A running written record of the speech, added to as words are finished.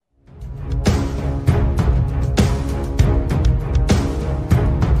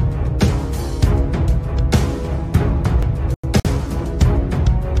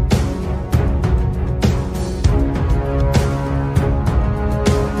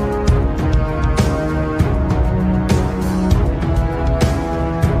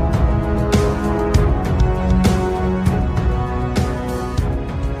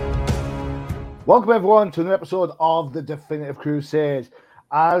Welcome everyone to an episode of the Definitive Crusade.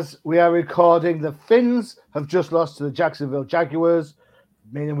 As we are recording, the Finns have just lost to the Jacksonville Jaguars,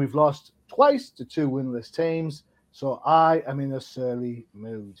 meaning we've lost twice to two winless teams. So I am in a surly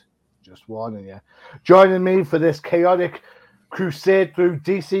mood. Just warning you. Joining me for this chaotic crusade through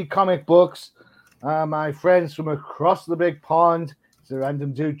DC comic books are my friends from across the big pond. It's the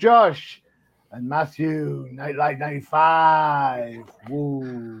random dude Josh and Matthew, Nightlight 95.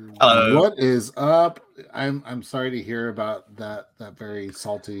 Woo. Hello. What is up? I'm sorry to hear about that very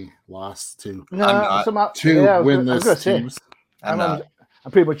salty loss to winless teams. I'm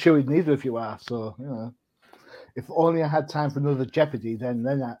pretty much sure neither of you are. So if only I had time for another Jeopardy, then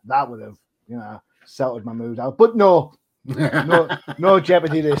that would have settled my mood out. But no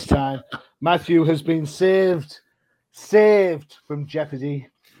Jeopardy this time. Matthew has been saved from Jeopardy.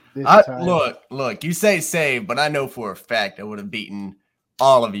 Look, you say save, but I know for a fact I would have beaten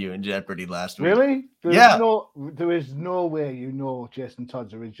all of you in Jeopardy last week. Really? There is no way Jason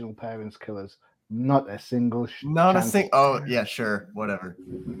Todd's original parents' killers. Not a single chance. Oh, yeah, sure. Whatever.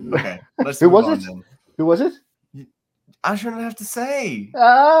 Okay. Who was it? Then. Who was it? I shouldn't have to say.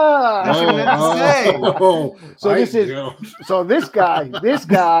 I shouldn't have to say. So this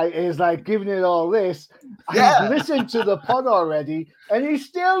guy is like giving it all this. Yeah. He's listened to the pod already, and he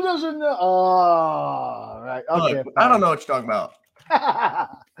still doesn't know. Oh, right. Okay. Look, I don't know what you're talking about.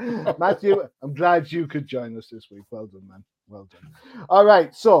 Matthew, I'm glad you could join us this week. Well done, man. Well done. All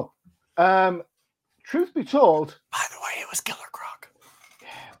right. So, truth be told. By the way, it was Killer Croc. Yeah.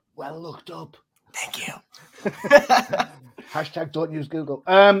 Well looked up. Thank you. Hashtag don't use Google.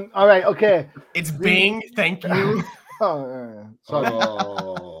 All right, okay. It's Bing. Thank you. Sorry.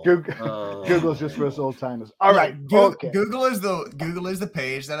 Google's just for us old timers. All right. Google is the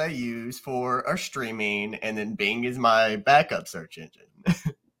page that I use for our streaming, and then Bing is my backup search engine.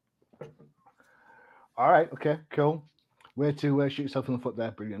 All right. Okay. Cool. Way to shoot yourself in the foot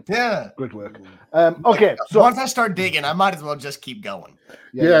there. Brilliant. Yeah. Good work. Okay. So once I start digging, I might as well just keep going.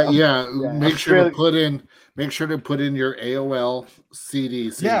 Yeah. Make sure to put in your AOL CD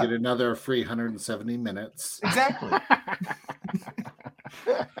so you get another free 170 minutes. Exactly.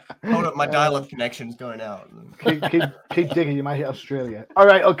 Hold up, my dial-up connection is going out. Keep digging. You might hit Australia. All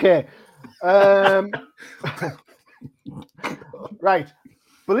right. Okay. Right.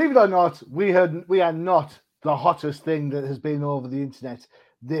 Believe it or not, we are not the hottest thing that has been over the internet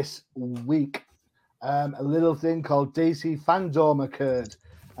this week. A little thing called DC Fandom occurred.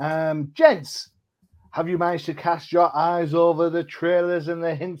 Gents, have you managed to cast your eyes over the trailers and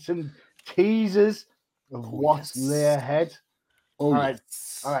the hints and teasers of what lay ahead? All right.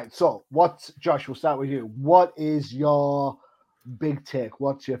 So, Josh, we'll start with you. What is your big take?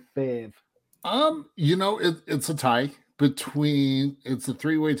 What's your fave? It's a tie between. It's a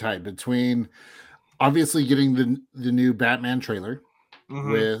three-way tie between. Obviously, getting the new Batman trailer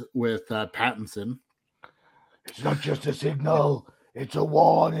with Pattinson. It's not just a signal; it's a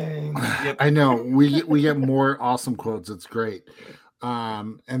warning. Yep. I know we get more awesome quotes. It's great,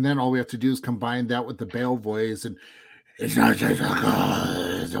 and then all we have to do is combine that with the Bale voice, and it's not just a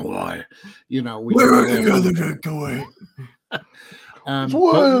gun; it's a war. Where are the other good boy?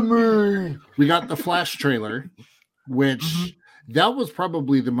 We got the Flash trailer, which that was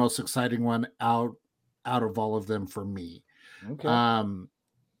probably the most exciting one out of all of them for me. Okay.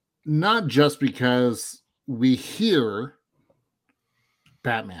 Not just because we hear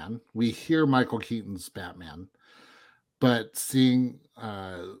Batman, we hear Michael Keaton's Batman, but seeing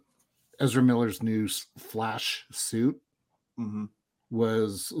Ezra Miller's new Flash suit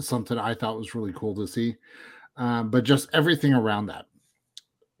was something I thought was really cool to see. But just everything around that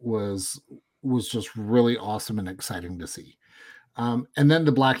was just really awesome and exciting to see. And then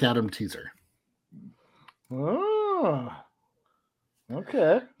the Black Adam teaser. Oh,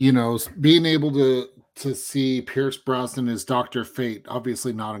 okay. Being able to see Pierce Brosnan as Dr. Fate,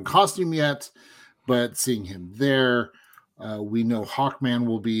 obviously not in costume yet, but seeing him there, we know Hawkman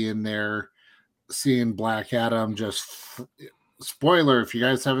will be in there. Seeing Black Adam, spoiler, if you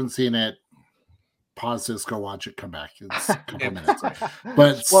guys haven't seen it, pause this, go watch it, come back. It's a couple minutes.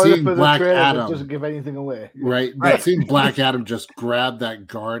 But seeing Black Adam doesn't give anything away. Right. But seeing Black Adam just grab that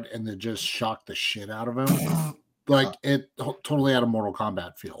guard and then just shock the shit out of him. Like it totally had a Mortal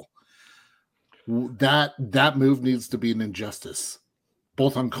Kombat feel. That move needs to be an Injustice,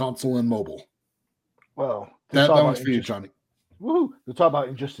 both on console and mobile. Well, that one's for you, Johnny. Woo! They're talking about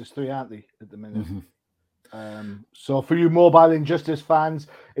Injustice 3, aren't they, at the minute? So for you mobile Injustice fans,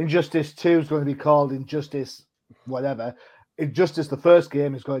 Injustice 2 is going to be called Injustice whatever. Injustice, the first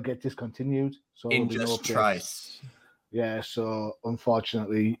game, is going to get discontinued. So Injustice Trice. Yeah, so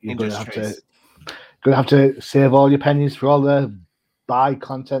unfortunately, you're going to have to Gonna have to save all your pennies for all the buy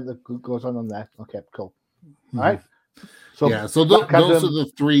content that goes on there. Okay, cool. All right. So yeah, so Black those Adam- are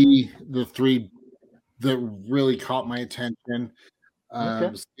the three that really caught my attention.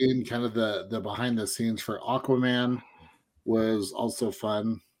 Okay. Seeing kind of the behind the scenes for Aquaman was also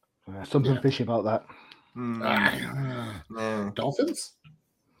fun. Something Yeah. fishy about that. Dolphins,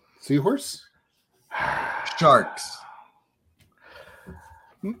 seahorse, Sharks.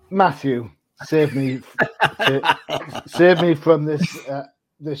 Matthew, save me from this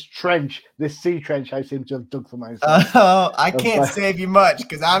this trench, this sea trench I seem to have dug for myself. I can't save you much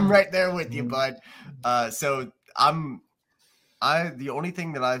because I'm right there with you, bud. So the only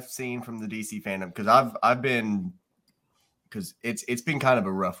thing that I've seen from the DC fandom, because I've been, because it's been kind of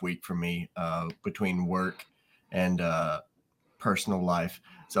a rough week for me between work and personal life.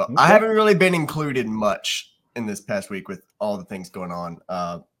 So I haven't really been included much in this past week with all the things going on.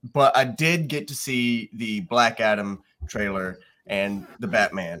 But I did get to see the Black Adam trailer and the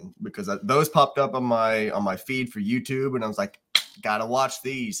Batman, because those popped up on my feed for YouTube, and I was like, gotta watch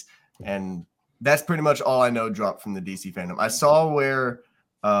these. And that's pretty much all I know dropped from the DC fandom. I saw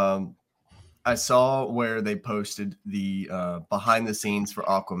where they posted the behind the scenes for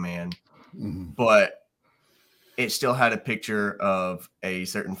Aquaman, but it still had a picture of a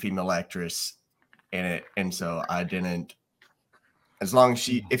certain female actress in it, and so I didn't. As long as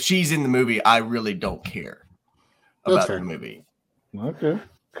if she's in the movie, I really don't care about the movie. Okay,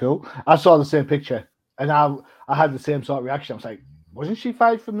 cool. I saw the same picture, and I had the same sort of reaction. I was like, wasn't she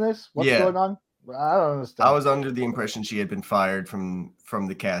fired from this? What's going on? I don't understand. I was under the impression she had been fired from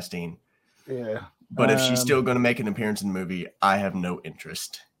the casting. Yeah. But if she's still going to make an appearance in the movie, I have no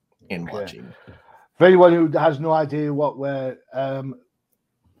interest in watching. For anyone who has no idea what we're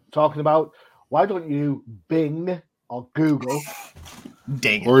talking about, why don't you Bing or Google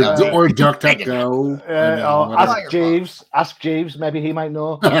or DuckDuckGo or ask Jeeves, maybe he might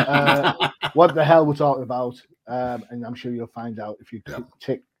know what the hell we're talking about, and I'm sure you'll find out if you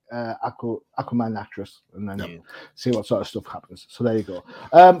tick Aquaman actress and then see what sort of stuff happens. So there you go.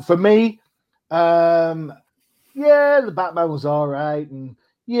 For me, the Batman was all right, and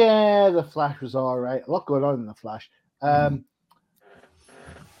the Flash was all right. A lot going on in the Flash.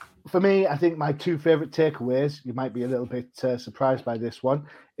 For me, I think my two favorite takeaways, you might be a little bit surprised by this one,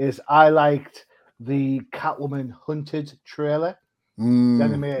 is I liked the Catwoman Hunted trailer, the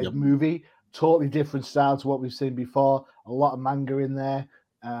animated movie. Totally different style to what we've seen before. A lot of manga in there.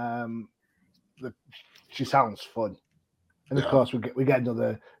 She sounds fun. And of course, we get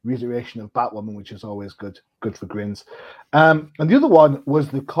another reiteration of Batwoman, which is always good for grins. And the other one was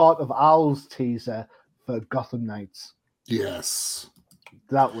the Court of Owls teaser for Gotham Knights. Yes.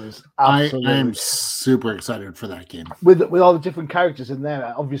 That was absolutely. I'm super excited for that game. With all the different characters in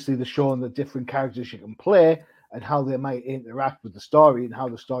there, obviously they're showing the different characters you can play and how they might interact with the story and how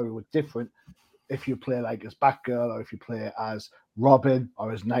the story was different if you play like as Batgirl or if you play as Robin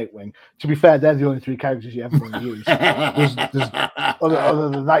or as Nightwing. To be fair, they're the only three characters you ever want to use. Other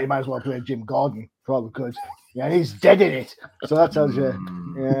than that, you might as well play Jim Gordon for all the good. Yeah, he's dead in it. So that tells you.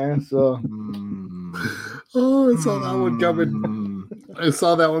 Yeah, so. Oh, I saw that one coming. I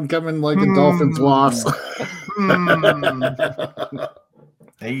saw that one coming like a Dolphins loss.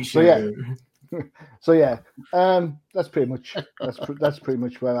 So yeah, that's pretty much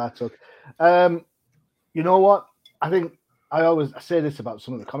where I took. You know what? I think I always say this about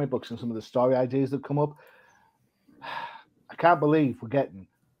some of the comic books and some of the story ideas that come up. I can't believe we're getting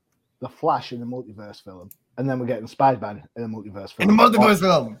the Flash in the multiverse film, and then we're getting Spider-Man in the multiverse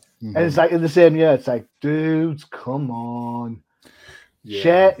film. And it's like in the same year. It's like, dudes, come on.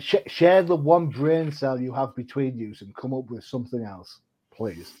 Yeah. Share the one brain cell you have between you and come up with something else,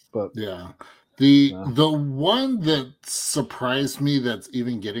 please. But the one that surprised me that's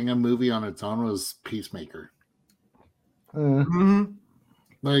even getting a movie on its own was Peacemaker.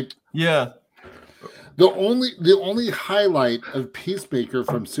 Like, the only highlight of Peacemaker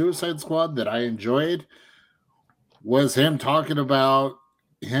from Suicide Squad that I enjoyed was him talking about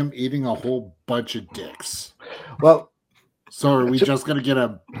him eating a whole bunch of dicks. Well, so are we just going to get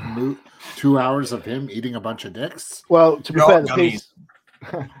 2 hours of him eating a bunch of dicks? Well, to be fair,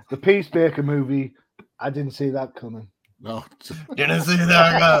 the Peacemaker movie, I didn't see that coming. No. Didn't see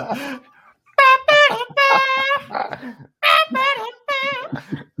that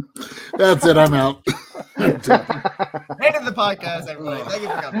That's it. I'm out. End of the podcast, everybody. Thank you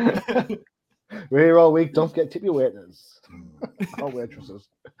for coming. We're here all week. Don't forget tip your waiters. Or waitresses.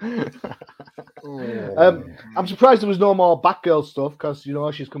 I'm surprised there was no more Batgirl stuff because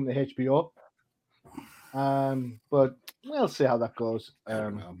she's coming to HBO. But we'll see how that goes.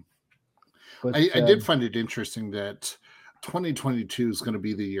 But I did find it interesting that 2022 is going to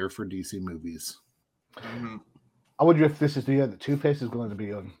be the year for DC movies. Mhm. I wonder if this is the year that Two-Face is going to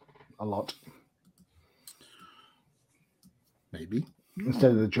be on a lot Maybe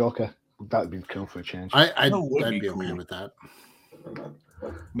instead of the Joker. That'd be cool for a change. I'd would be be okay cool. with that.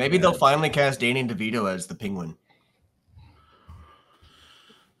 Maybe they'll finally cast Danny DeVito as the Penguin.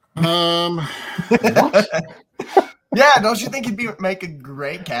 What? Yeah, don't you think he'd make a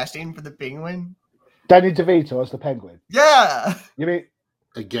great casting for the Penguin? Danny DeVito as the Penguin. Yeah. You mean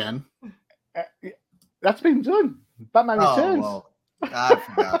Again? that's been done? Batman Returns. Well, I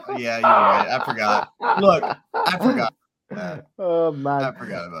forgot. Yeah, you're right. I forgot. Look, I forgot. That. Oh man, I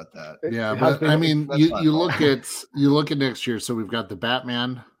forgot about that. Yeah, It has but been- I mean, that's you my look fault. at next year. So we've got the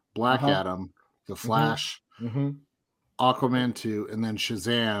Batman, Black Uh-huh. Adam, the Flash, Mhm. Aquaman 2, and then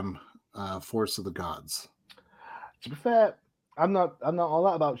Shazam, Force of the Gods. To be fair, I'm not all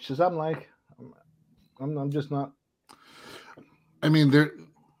that about Shazam. Like, I'm just not. I mean, there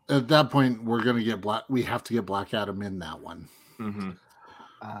at that point we're gonna get we have to get Black Adam in that one. Mm-hmm.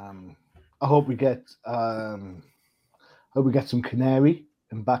 I hope we get some Canary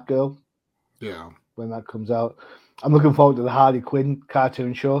and Batgirl Yeah. when that comes out. I'm looking forward to the Harley Quinn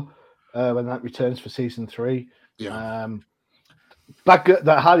cartoon show when that returns for season 3. Yeah.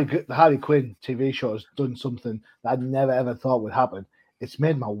 The Harley Quinn TV show has done something that I never ever thought would happen. It's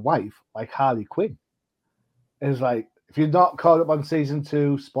made my wife like Harley Quinn. It's like, if you're not caught up on season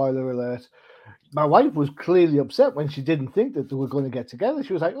 2, spoiler alert, my wife was clearly upset when she didn't think that they were going to get together.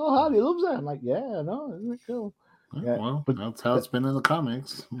 She was like, "Oh, Harley loves her." I'm like, "Yeah, I know, isn't it cool?" Yeah, Well, but that's how it's been in the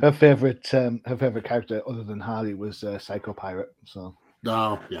comics. her favorite character other than Harley was Psycho Pirate. So,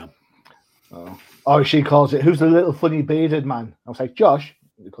 Oh, yeah. or she calls it, "Who's the little funny bearded man?" I was like, "Josh,"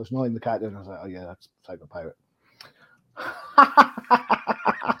 because knowing the cartoon, I was like, "Oh yeah, that's Psycho Pirate."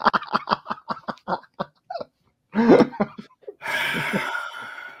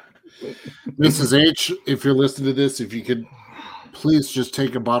 Mrs. H, if you're listening to this, if you could please just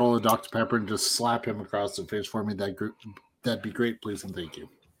take a bottle of Dr. Pepper and just slap him across the face for me, that'd be great, please, and thank you.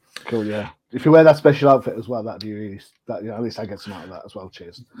 Cool, yeah. If you wear that special outfit as well, that'd be really. That, at least I get some out of that as well.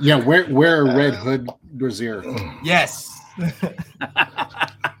 Cheers. Yeah, wear a Red Hood brassiere. Yes. As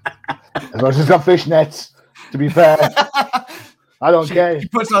long as it's got fishnets. To be fair, I don't care. He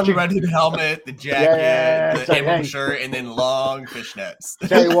puts on the red hood helmet, the jacket, Yeah, the it's like, emblem hey. shirt, and then long fishnets.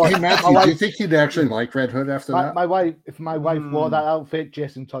 Tell you what, Hey, Matthew, do you think he'd actually like Red Hood after that? my wife, if my wife wore that outfit,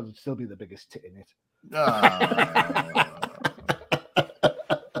 Jason Todd would still be the biggest tit in it.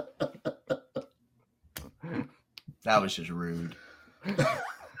 That was just rude.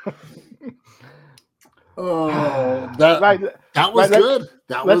 Oh, that Right, was let's- good.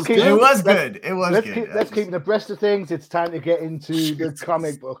 That let's was keep- good. It was good. It was good. let's keep abreast of things. It's time to get into the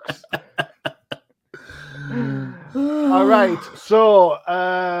comic books. All right. So,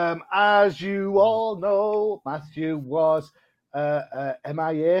 as you all know, Matthew was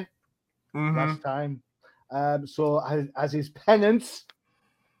MIA Mhm. last time. So, as his penance,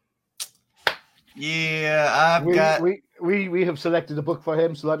 Yeah, I've we, got. we have selected a book for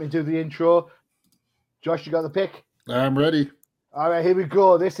him. So, let me do the intro. Josh, you got the pick? I'm ready. All right, here we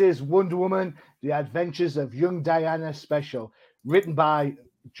go. This is Wonder Woman: The Adventures of Young Diana Special, written by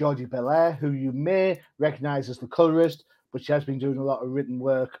Jordie Bellaire, who you may recognize as the colorist, but she has been doing a lot of written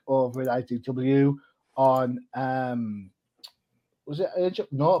work over at IDW on was it Angel?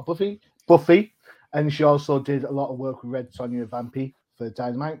 No, Buffy, and she also did a lot of work with Red Sonja Vampy for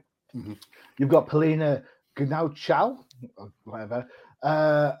Dynamite. Mhm. You've got Polina Gnauchow, or whatever,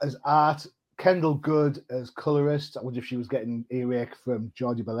 as art. Kendall Good as colorist. I wonder if she was getting earache from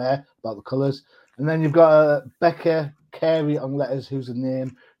Jordie Bellaire about the colors. And then you've got Becca Carey on letters, who's a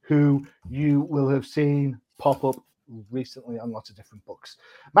name who you will have seen pop up recently on lots of different books.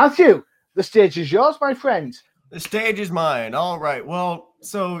 Matthew, the stage is yours, my friend. The stage is mine. All right. Well,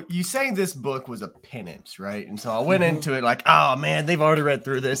 so you say this book was a penance, right? And so I went into it like, oh man, they've already read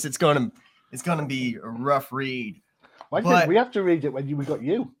through this. It's gonna be a rough read. Why But- did we have to read it when we got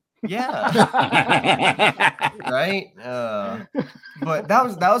you? Yeah. Right. But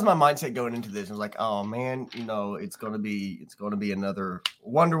that was my mindset going into this. I was like, oh man, it's gonna be another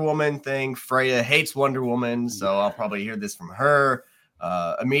Wonder Woman thing. Freya hates Wonder Woman, so I'll probably hear this from her.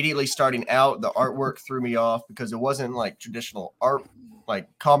 Immediately starting out, the artwork threw me off because it wasn't like traditional art, like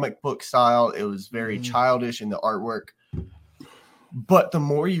comic book style. It was very childish in the artwork. But the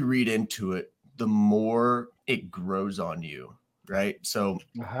more you read into it, the more it grows on you, right? So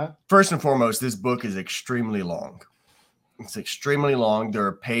first and foremost, this book is extremely long. It's extremely long. There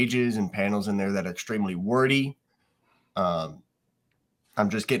are pages and panels in there that are extremely wordy. I'm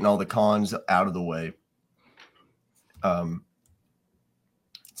just getting all the cons out of the way.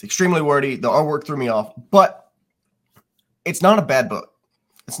 It's extremely wordy. The artwork threw me off, but it's not a bad book.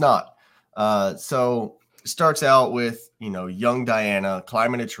 It's not. So it starts out with, young Diana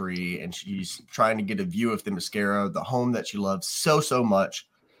climbing a tree, and she's trying to get a view of Themyscira, the home that she loves so much.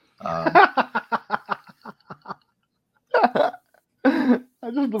 I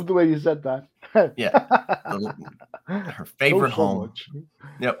just love the way you said that. Yeah. Her favorite home. Much.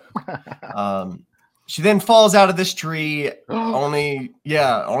 Yep. She then falls out of this tree, only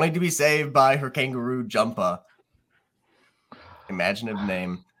to be saved by her kangaroo Jumpa. Imaginative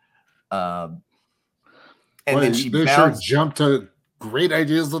name. And then she they sure jumped to great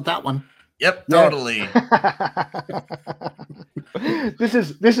ideas with that one. Yep, totally.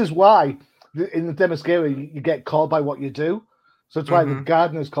 This is why in the Themyscira you get called by what you do. So that's why the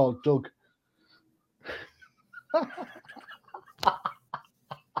gardener's called Doug.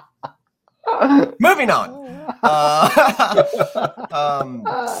 Moving on.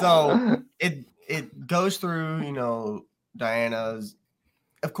 So it goes through, Diana's.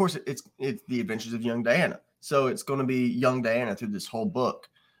 Of course, it's the adventures of young Diana. So it's going to be young Diana through this whole book.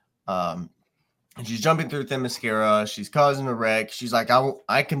 And she's jumping through Themyscira. She's causing a wreck. She's like,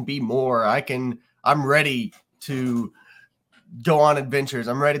 I can be more. I'm ready to go on adventures.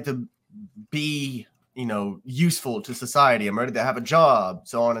 I'm ready to be, useful to society. I'm ready to have a job,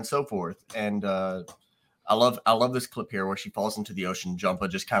 so on and so forth. And I love this clip here where she falls into the ocean. Jumpa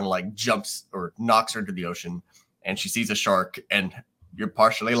just kind of like jumps or knocks her into the ocean, and she sees a shark, and you're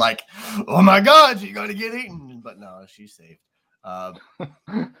partially like, oh my God, she's going to get eaten. But no, she's saved.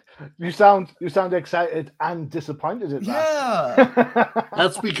 You sound excited and disappointed at that. Yeah.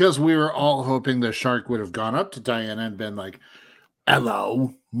 That's because we were all hoping the shark would have gone up to Diana and been like,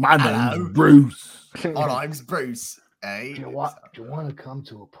 hello, my name's Bruce. My name's Bruce. Hey. Do you want to come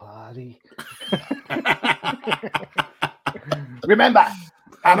to a party? Remember,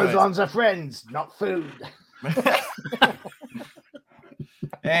 Amazons are friends, not food.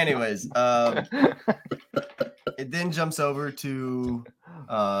 Anyways, it then jumps over to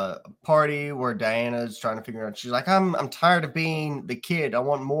a party where Diana's trying to figure out. She's like, I'm tired of being the kid. I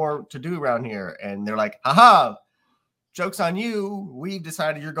want more to do around here. And they're like, haha, joke's on you. We've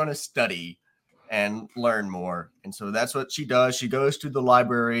decided you're going to study and learn more. And so that's what she does. She goes to the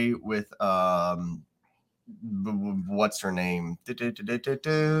library with what's her name?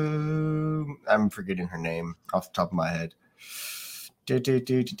 I'm forgetting her name off the top of my head.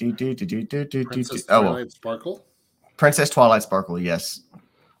 Princess Twilight Sparkle? Princess Twilight Sparkle, yes.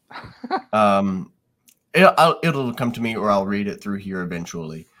 It'll come to me, or I'll read it through here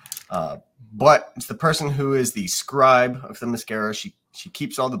eventually. But it's the person who is the scribe of Themyscira. She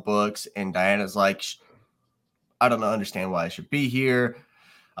keeps all the books, and Diana's like, I don't understand why I should be here.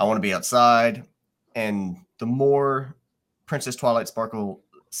 I want to be outside. And the more Princess Twilight Sparkle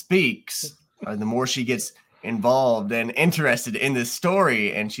speaks, the more she gets involved and interested in this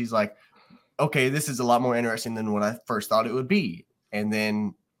story. And she's like, okay, this is a lot more interesting than what I first thought it would be. And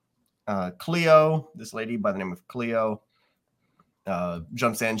then Cleo, this lady by the name of Cleo,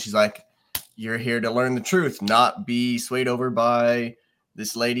 jumps in. She's like, you're here to learn the truth, not be swayed over by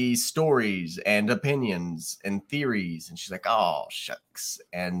this lady's stories and opinions and theories. And she's like, oh, shucks.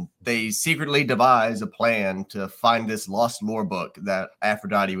 And they secretly devise a plan to find this lost lore book that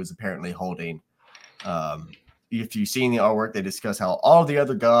Aphrodite was apparently holding. If you've seen the artwork, they discuss how all the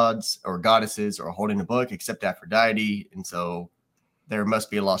other gods or goddesses are holding a book except Aphrodite. And so there must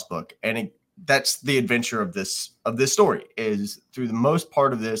be a lost book. And that's the adventure of this story, is through the most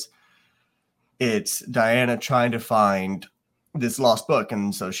part of this, it's Diana trying to find this lost book.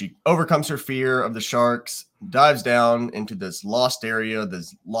 And so she overcomes her fear of the sharks, dives down into this lost area,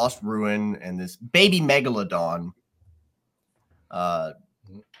 this lost ruin, and this baby megalodon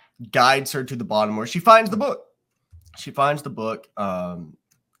guides her to the bottom where she finds the book.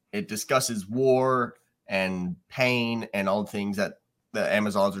 It discusses war and pain and all the things that the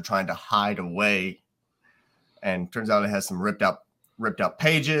Amazons are trying to hide away. And turns out it has some ripped out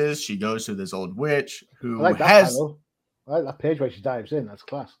pages. She goes to this old witch who has... I like that page where she dives in. That's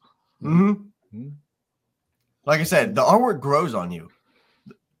class. Mm-hmm. Mm-hmm. Like I said, the artwork grows on you.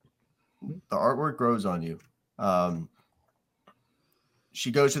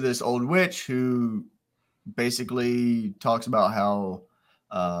 She goes to this old witch who basically talks about how,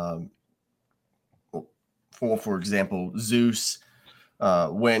 for example, Zeus,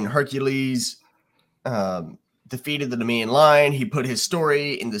 when Hercules defeated the Nemean lion, he put his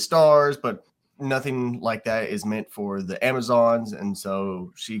story in the stars, but nothing like that is meant for the Amazons, and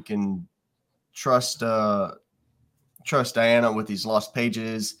so she can trust trust Diana with these lost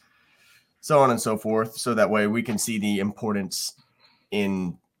pages, so on and so forth. So that way we can see the importance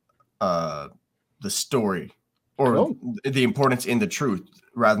in the story, or the importance in the truth,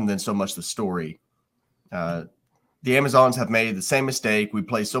 rather than so much the story. The Amazons have made the same mistake. We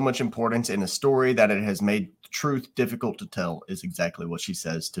place so much importance in a story that it has made truth difficult to tell, is exactly what she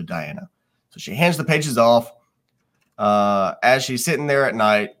says to Diana. So she hands the pages off. As she's sitting there at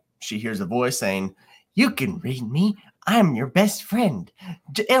night, she hears a voice saying, "You can read me. I'm your best friend.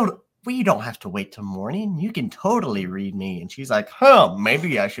 We don't have to wait till morning. You can totally read me." And she's like,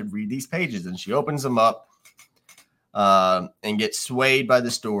 maybe I should read these pages. And she opens them up and gets swayed by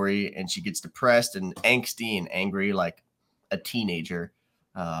the story. And she gets depressed and angsty and angry like a teenager,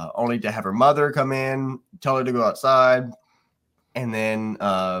 only to have her mother come in, tell her to go outside. And then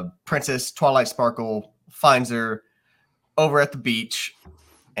Princess Twilight Sparkle finds her over at the beach,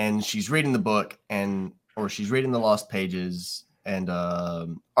 and she's reading the book, or she's reading the lost pages, and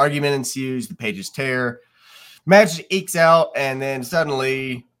argument ensues. The pages tear, magic ekes out, and then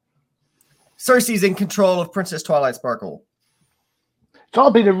suddenly Cersei's in control of Princess Twilight Sparkle. It's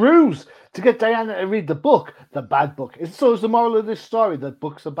all been a ruse to get Diana to read the book, the bad book. So is the moral of this story that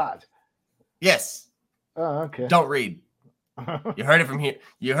books are bad? Yes. Oh, okay. Don't read. You heard it from here.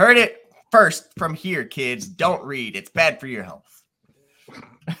 You heard it first from here, kids. Don't read. It's bad for your health.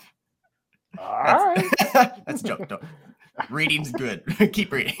 All right. That's a joke. Don't. Reading's good.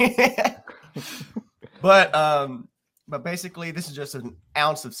 Keep reading. But basically, this is just an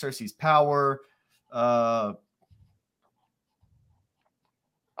ounce of Cersei's power. I've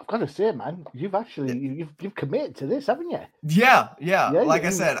got to say, man, you've actually you've committed to this, haven't you? Yeah. Like I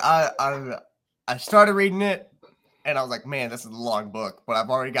said, I started reading it, and I was like, man, this is a long book, but I've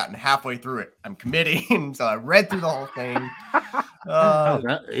already gotten halfway through it. I'm committing, so I read through the whole thing.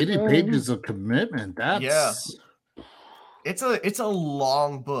 80 pages of commitment. That's it's a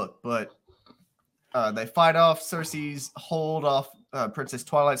long book, but they fight off Cersei's hold off Princess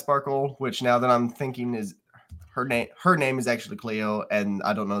Twilight Sparkle, which now that I'm thinking is her name. Her name is actually Cleo, and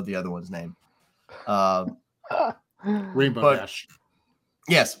I don't know the other one's name. Rainbow Dash.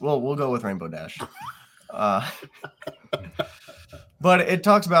 Yes, we'll go with Rainbow Dash. But it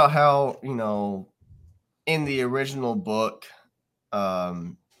talks about how, in the original book,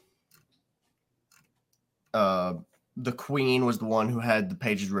 the queen was the one who had the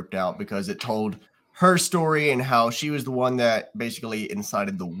pages ripped out because it told her story and how she was the one that basically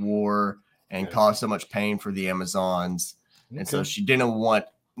incited the war and caused so much pain for the Amazons. Okay. And so she didn't want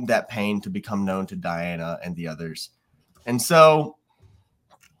that pain to become known to Diana and the others. And so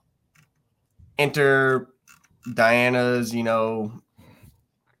enter Diana's,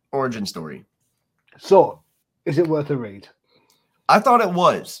 origin story. So, is it worth a read? I thought it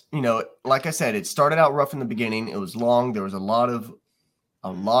was. Like I said, it started out rough in the beginning. It was long. There was a lot of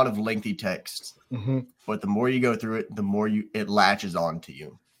lengthy text. Mm-hmm. But the more you go through it, the more it latches on to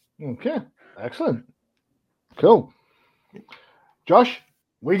you. Okay, excellent, cool. Josh,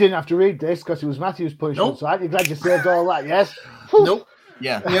 we didn't have to read this because it was Matthew's punishment. Nope. So I'm glad you saved all that. Yes. Nope.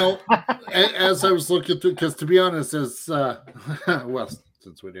 Yeah. As I was looking through, because to be honest, since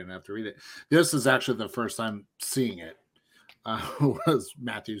we didn't have to read it, this is actually the first time seeing it. Was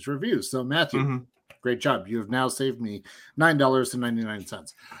Matthew's review. So Matthew, great job. You have now saved me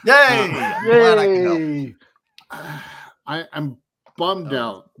 $9.99. Yay! I'm bummed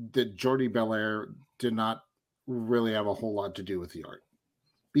out that Jordi Belair did not really have a whole lot to do with the art,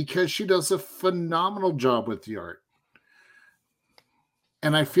 because she does a phenomenal job with the art.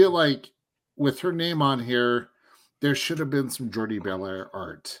 And I feel like with her name on here, there should have been some Jordi Belair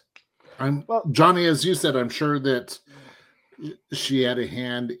art. Johnny, as you said, I'm sure that she had a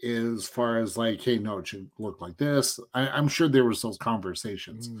hand as far as like, hey, no, it should look like this. I'm sure there was those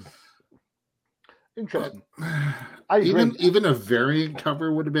conversations. Interesting. Even a variant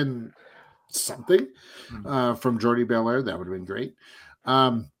cover would have been something from Jordi Belair. That would have been great.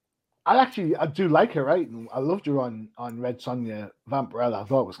 I do like her writing. I loved her on Red Sonja Vampirella. I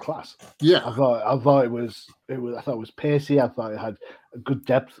thought it was class. Yeah, I thought it was pacey. I thought it had a good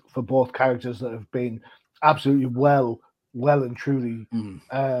depth for both characters that have been absolutely well and truly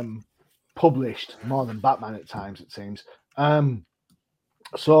published, more than Batman at times, it seems.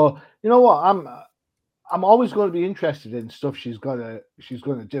 So you know what, I'm always going to be interested in stuff she's going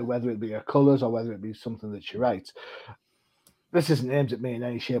to do, whether it be her colors or whether it be something that she writes. This isn't aimed at me in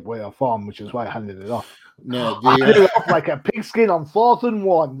any shape, way, or form, which is why I handed it off. No, I threw it off like a pigskin on 4th and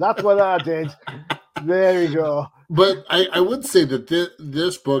 1. That's what I did. There you go. But I would say that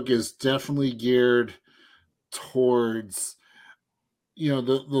this book is definitely geared towards,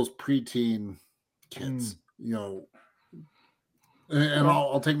 those preteen kids. And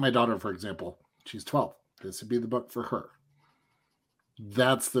I'll take my daughter, for example. She's 12. This would be the book for her.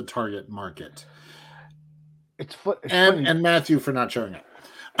 That's the target market. It's funny. And Matthew for not showing up.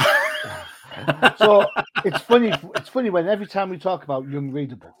 So it's funny. It's funny when every time we talk about young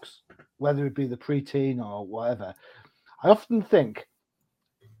reader books, whether it be the preteen or whatever, I often think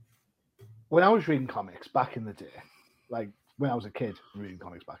when I was reading comics back in the day, like when I was a kid reading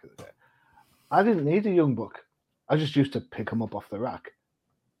comics back in the day, I didn't need a young book. I just used to pick them up off the rack.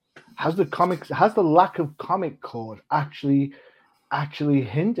 Has the lack of comic code actually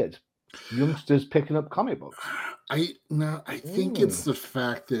hindered youngsters picking up comic books? I think it's the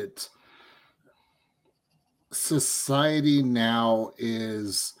fact that society now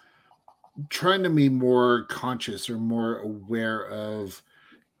is trying to be more conscious or more aware of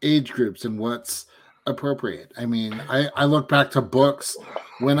age groups and what's appropriate. I mean, I look back to books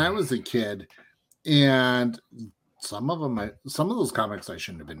when I was a kid, and some of those comics I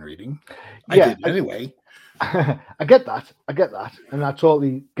shouldn't have been reading. I did anyway. I get that, and I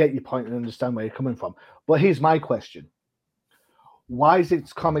totally get your point and understand where you're coming from. But here's my question: Why is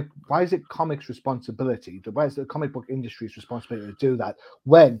it comics' responsibility? Why is the comic book industry's responsibility to do that?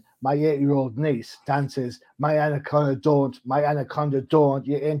 When my 8-year-old niece dances "My Anaconda Don't,"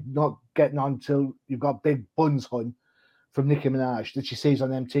 you ain't not getting on till you've got big buns, hun, from Nicki Minaj that she sees on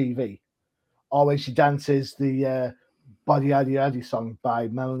MTV, or when she dances the "Body Yaddy Yaddy" song by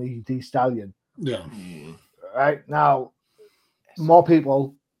Melanie D. Stallion. Yeah. Right now, more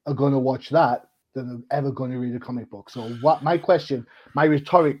people are going to watch that than are ever going to read a comic book. So what my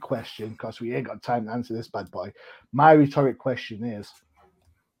rhetoric question, because we ain't got time to answer this bad boy, my rhetoric question is,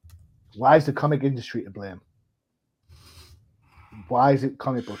 why is the comic industry to blame? Why is it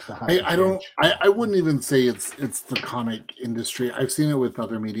comic books that have I wouldn't even say it's the comic industry. I've seen it with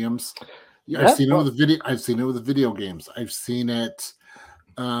other mediums. I've seen it with video games. I've seen it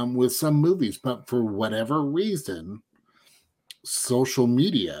with some movies, but for whatever reason, social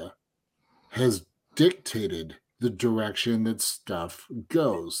media has dictated the direction that stuff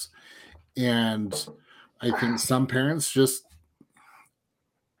goes. And I think some parents just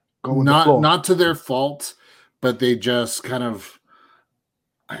not to their fault, but they just kind of,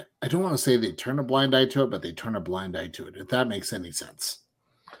 I don't want to say they turn a blind eye to it, but they turn a blind eye to it, if that makes any sense.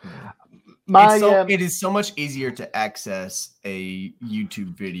 It is so much easier to access a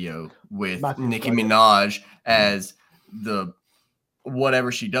YouTube video with Nicki Minaj as the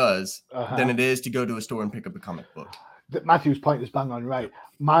whatever she does than it is to go to a store and pick up a comic book. Matthew's point is bang on right.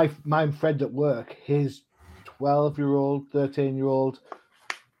 My friend at work, his 12-year-old, 13-year-old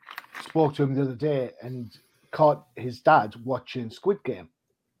spoke to him the other day and caught his dad watching Squid Game.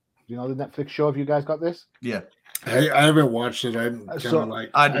 You know the Netflix show? Have you guys got this? Yeah. I haven't watched it. I'm kind of like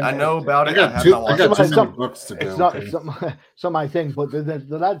I know about it. I got too many books to do. It's not my thing. But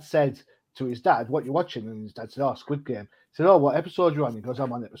the lad said to his dad, "What you watching?" And his dad said, "Oh, Squid Game." He said, "Oh, what episode you on?" He goes,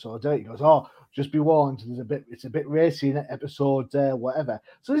 "I'm on episode 8." He goes, "Oh, just be warned. It's a bit racy in episode whatever."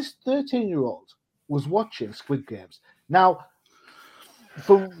 So this 13-year-old was watching Squid Games. Now,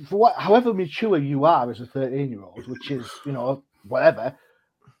 for what, however mature you are as a 13-year-old, which is whatever,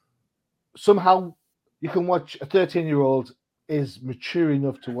 somehow you can watch a 13-year-old is mature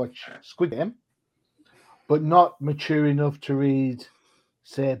enough to watch Squid Game, but not mature enough to read,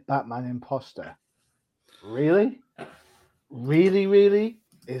 say, Batman Imposter. Really? Really?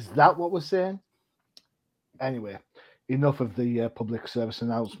 Is that what we're saying? Anyway, enough of the public service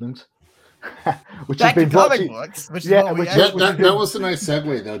announcement. Which Back has been to comic books. That was a nice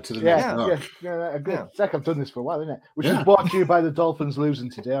segue, though, to the next book. Good. It's like I've done this for a while, isn't it? Which is brought to you by the Dolphins losing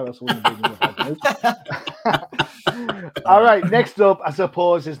today, or else I wouldn't be in the news. All right, next up, I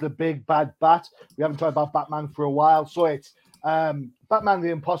suppose, is the big bad bat. We haven't talked about Batman for a while, so it's Batman the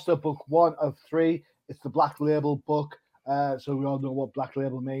Imposter, book 1 of 3. It's the Black Label book, so we all know what Black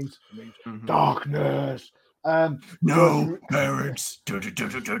Label means. It means darkness. No parents.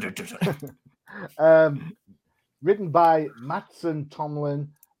 Written by Mattson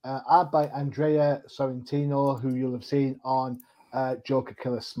Tomlin, art by Andrea Sorrentino, who you'll have seen on Joker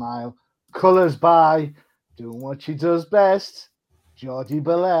Killer Smile. Colors by doing what she does best, Jordi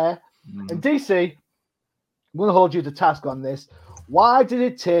Belair. And DC, I'm going to hold you to task on this. Why did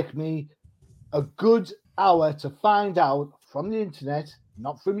it take me a good hour to find out from the internet,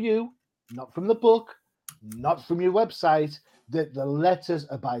 not from you, not from the book, not from your website, that the letters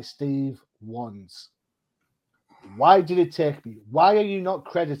are by Steve Wands? Why did it take me? Why are you not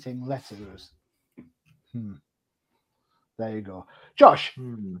crediting letterers? There you go. Josh.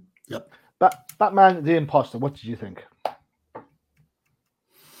 Yep. Batman the Imposter, what did you think?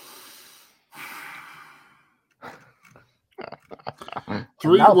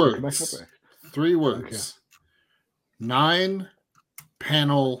 Three Now for words. commercial break. 3 words. 9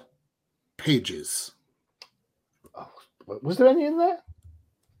 panel pages. Oh, was there any in there?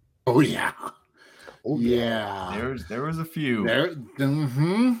 Oh yeah. Oh, Yeah. There was a few.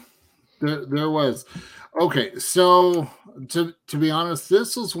 There was. Okay, so to be honest,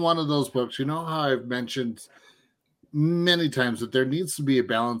 this is one of those books. You know how I've mentioned many times that there needs to be a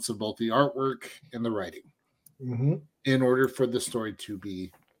balance of both the artwork and the writing in order for the story to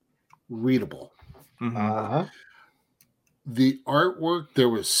be readable. Mhm. The artwork, there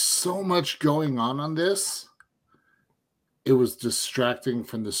was so much going on this. It was distracting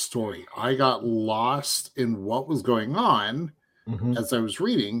from the story. I got lost in what was going on as I was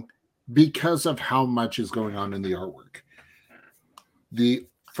reading because of how much is going on in the artwork.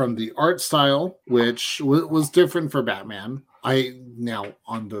 From the art style, which was different for Batman. Now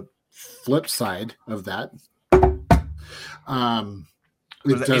on the flip side of that,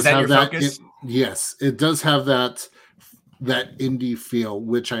 Is that your focus? Yes, it does have that indie feel,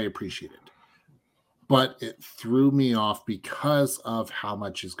 which I appreciated. But it threw me off because of how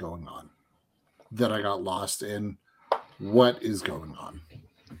much is going on, that I got lost in what is going on.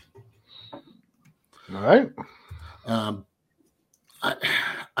 All right.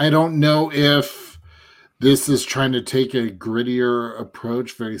 I don't know if this is trying to take a grittier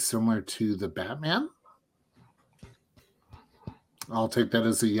approach, very similar to the Batman. I'll take that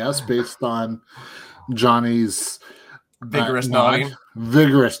as a yes, based on Johnny's vigorous nodding.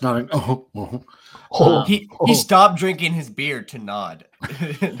 Vigorous nodding. He stopped drinking his beer to nod.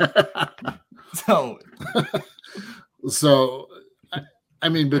 So, I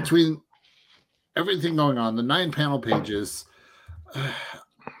mean, between everything going on, the 9 panel pages,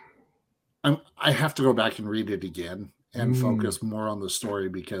 I have to go back and read it again and focus more on the story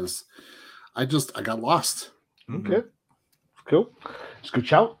because I got lost. Okay, cool. It's a good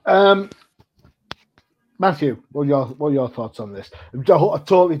shout. Matthew, what are your thoughts on this? A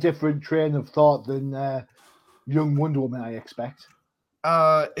totally different train of thought than Young Wonder Woman, I expect.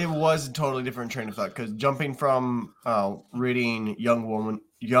 It was a totally different train of thought because jumping from reading Young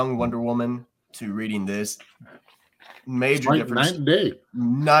Wonder Woman to reading this, major difference.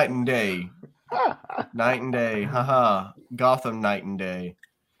 Night and day. Haha. Gotham night and day.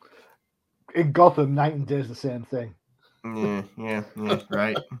 In Gotham, night and day is the same thing. Yeah,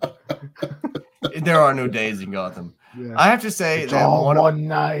 right. There are no days in Gotham. Yeah. I have to say it's that all one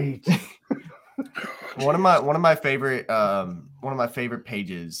night. one of my favorite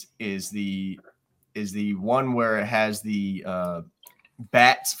pages is the one where it has the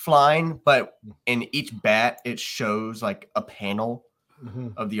bats flying, but in each bat it shows like a panel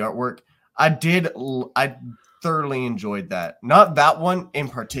of the artwork. I thoroughly enjoyed that. Not that one in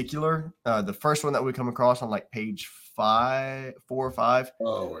particular. The first one that we come across on like page 4 or 5.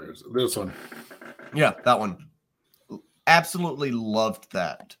 Oh, where's this one? Yeah, that one. Absolutely loved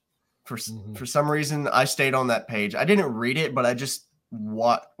that. For some reason, I stayed on that page. I didn't read it, but I just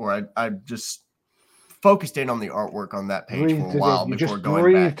I just focused in on the artwork on that page for a while before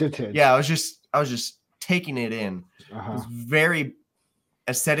going back. Yeah, I was just taking it in. It was very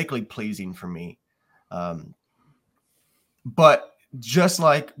aesthetically pleasing for me. But just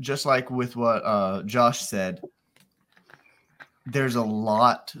like with what Josh said, there's a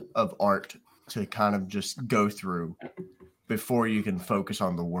lot of art to kind of just go through before you can focus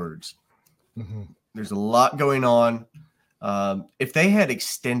on the words. There's a lot going on. If they had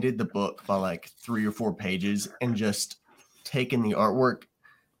extended the book by like 3 or 4 pages and just taken the artwork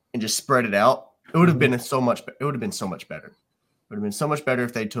and just spread it out, it would have been so much better. It would have been so much better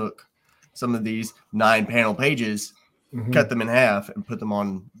if they took some of these 9 panel pages, cut them in half, and put them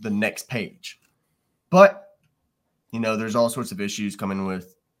on the next page. But there's all sorts of issues coming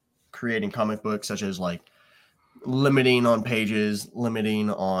with creating comic books, such as like limiting on pages, limiting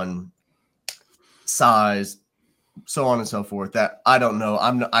on size, so on and so forth. That I don't know.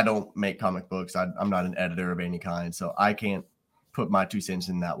 I don't make comic books. I'm not an editor of any kind, so I can't put my 2 cents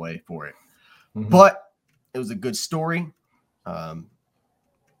in that way for it. But it was a good story.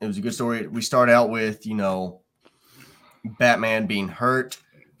 We start out with Batman being hurt,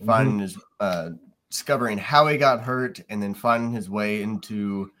 finding his discovering how he got hurt, and then finding his way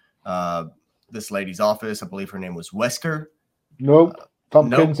into this lady's office. I believe her name was Wesker. Nope.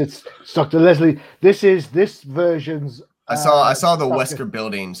 Tompkins. Nope. It's Dr. Leslie. This version's. I saw the Wesker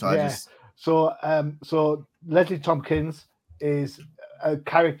building, so So Leslie Tompkins is a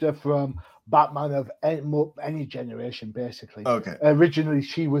character from Batman of any generation, basically. Okay. Originally,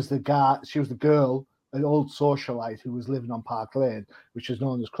 she was the girl, an old socialite who was living on Park Lane, which is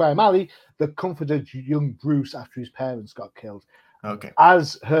known as Crime Alley, that comforted young Bruce after his parents got killed. Okay.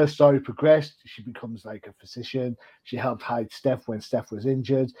 As her story progressed, she becomes like a physician. She helped hide Steph when Steph was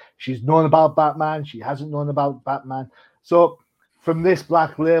injured. She's known about Batman. She hasn't known about Batman. So from this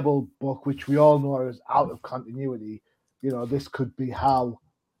Black Label book, which we all know is out of continuity, this could be how,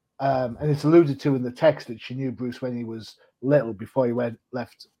 and it's alluded to in the text that she knew Bruce when he was little before he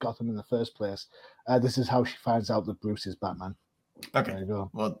left Gotham in the first place. This is how she finds out that Bruce is Batman. Okay. There you go.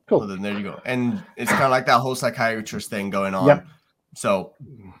 Well, Cool. well, then there you go. And it's kind of like that whole psychiatrist thing going on. Yep. So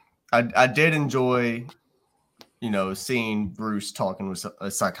I did enjoy, seeing Bruce talking with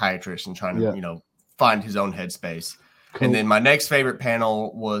a psychiatrist and trying to, find his own headspace. Cool. And then my next favorite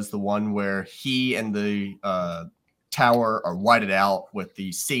panel was the one where he and the tower are whited out with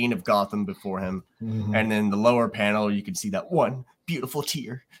the scene of Gotham before him. Mm-hmm. And then the lower panel, you can see that one beautiful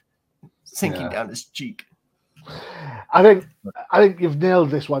tear sinking down his cheek. I think you've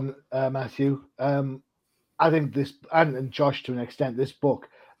nailed this one, Matthew. I think this, and Josh to an extent, this book,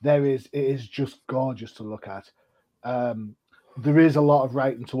 it is just gorgeous to look at. There is a lot of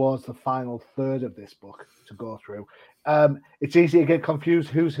writing towards the final third of this book to go through. It's easy to get confused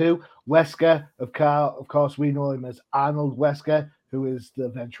who's who. Wesker, of course, we know him as Arnold Wesker, who is the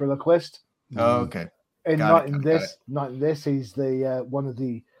ventriloquist. Oh, okay. And not in this. He's the one of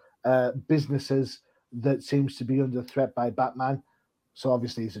the businesses that seems to be under threat by Batman. So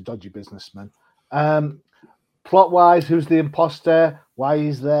obviously he's a dodgy businessman. Plot-wise, who's the imposter? Why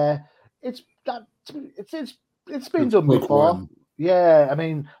he's there? It's been done before. One. Yeah, I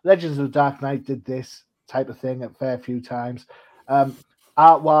mean, Legends of the Dark Knight did this type of thing a fair few times.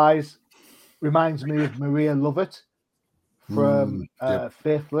 Art-wise, reminds me of Maria Lovett from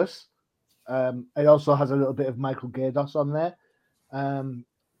Faithless. It also has a little bit of Michael Gaydos on there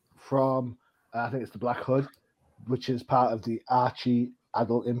from, I think it's the Black Hood, which is part of the Archie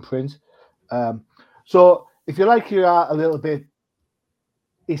adult imprint. So if you like your art a little bit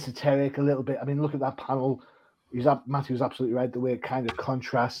esoteric, a little bit, I mean, look at that panel. Matthew's absolutely right. The way it kind of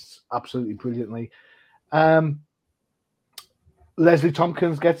contrasts absolutely brilliantly. Leslie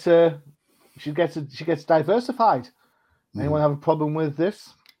Tompkins gets diversified. Anyone have a problem with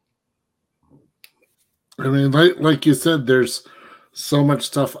this? I mean, like you said, there's so much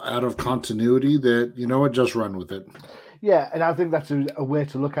stuff out of continuity that, just run with it. Yeah, and I think that's a way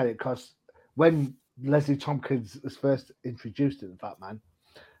to look at it, because when Leslie Tompkins was first introduced in Batman,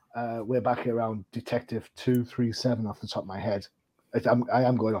 way back around Detective 237 off the top of my head. I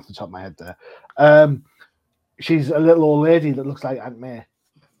am going off the top of my head there. She's a little old lady that looks like Aunt May.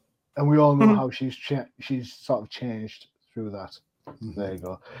 And we all know how she's sort of changed through that. There you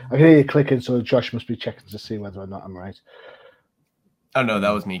go. I can hear you clicking, so Josh must be checking to see whether or not I'm right. Oh, no,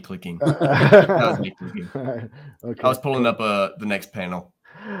 that was me clicking. That was me clicking. Okay, I was pulling up the next panel.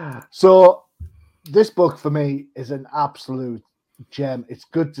 So this book, for me, is an absolute gem. It's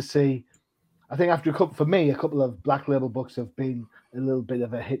good to see. I think after a couple of Black Label books have been a little bit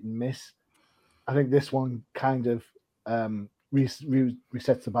of a hit and miss. I think this one kind of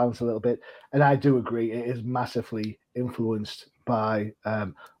resets the balance a little bit. And I do agree, it is massively influenced by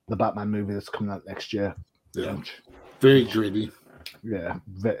the Batman movie that's coming out next year. Yeah, very gritty. Yeah,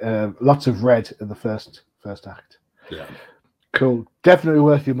 lots of red in the first act. Yeah, cool. Definitely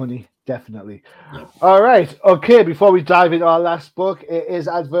worth your money. Definitely. Yeah. All right. Okay. Before we dive into our last book, it is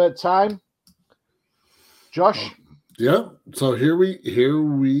advert time. Josh. Yeah. So here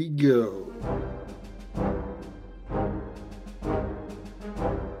we go.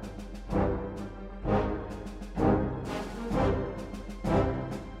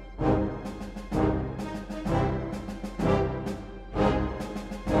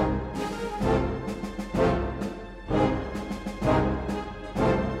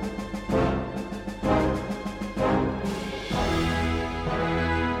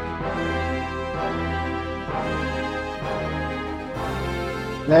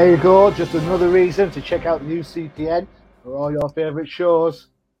 There you go. Just another reason to check out New CPN for all your favorite shows.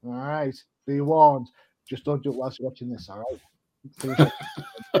 All right. Be warned. Just don't do it whilst you're watching this. All right.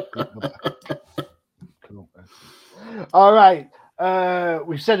 Cool. All right.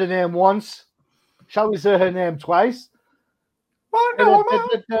 We've said her name once. Shall we say her name twice? Well,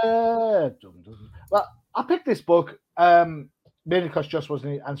 I picked this book mainly because Josh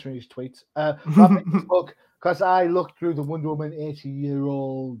wasn't answering his tweets. I picked this book because I looked through the Wonder Woman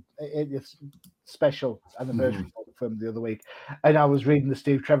 80th special anniversary from the other week, and I was reading the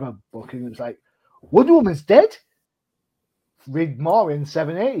Steve Trevor book, and it was like, Wonder Woman's dead? Read more in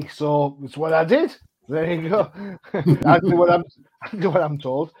 780. So it's what I did. There you go. I do what I'm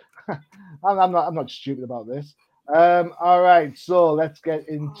told. I'm not stupid about this. All right, so let's get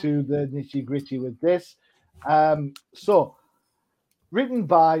into the nitty gritty with this. So Written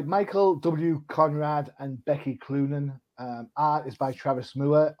by Michael W. Conrad and Becky Cloonan. Art is by Travis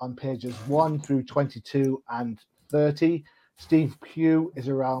Moore on pages 1 through 22 and 30. Steve Pugh is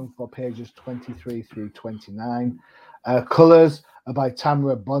around for pages 23 through 29. Colors are by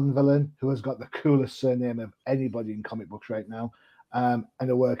Tamara Bonvillain, who has got the coolest surname of anybody in comic books right now. And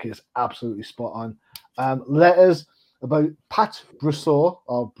the work is absolutely spot on. Letters about Pat Brousseau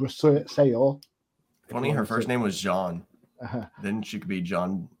or Brousseau. Funny, her first name was John. Then she could be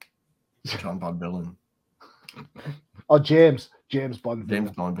John Bonvillain. Or James Bonvillain.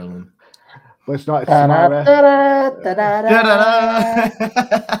 James Bonvillain. But it's not. It's Samara.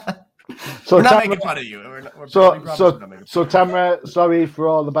 So we're not Tamara, making fun of you. So Tamara, sorry for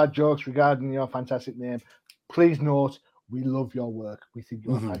all the bad jokes regarding your fantastic name. Please note, we love your work. We think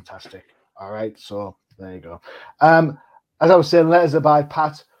you're fantastic. All right, so there you go. As I was saying, letters are by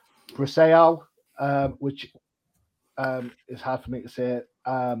Pat Brousseau, which is hard for me to say.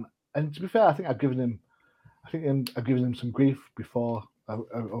 And to be fair, I think I've given him some grief before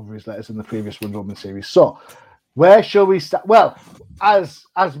over his letters in the previous Wonder Woman series. So, where shall we start? Well, as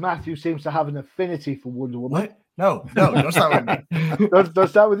Matthew seems to have an affinity for Wonder Woman. What? No, don't start with me. Don't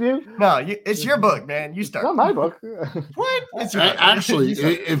start with you? No, it's your book, man. You start. Not my book. What? It's your book. Actually,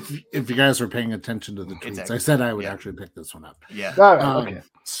 if you guys were paying attention to the tweets, Exactly. I said I would actually pick this one up. Yeah. All right, okay.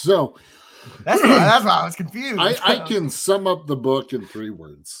 So That's why I was confused. I can sum up the book in 3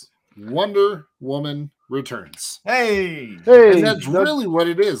 words: Wonder Woman returns. Hey. And that's really what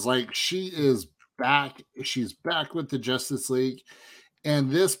it is. Like, she is back. She's back with the Justice League.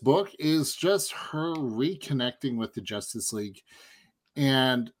 And this book is just her reconnecting with the Justice League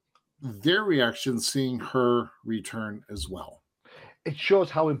and their reaction seeing her return as well. It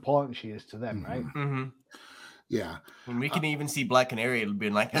shows how important she is to them, right? Mm-hmm. Yeah. When we can even see Black Canary, it'll be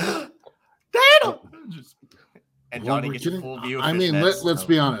like, Daniel! And Johnny gets a full view of I mean, let's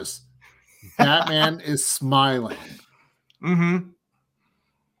be honest. Batman is smiling. Mm-hmm.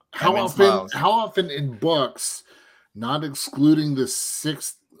 How often in books, not excluding the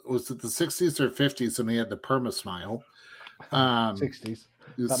 60s or 50s when he had the perma smile? 60s.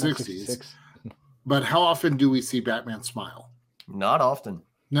 The Batman 60s. 66. But how often do we see Batman smile? Not often.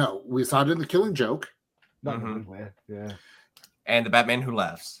 No, we saw it in The Killing Joke. Not in a good way. Yeah. And the Batman Who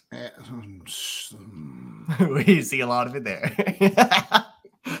Laughs. Mm. We see a lot of it there.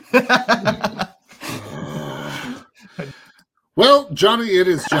 Well, Johnny, it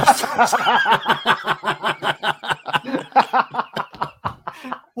is just.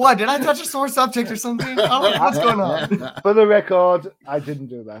 What? Did I touch a sore subject or something? What's going on? For the record, I didn't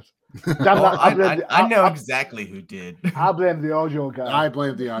do that. Damn that, I know exactly who did. I blame the audio guy. I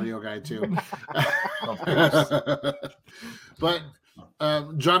blame the audio guy too. Of course. But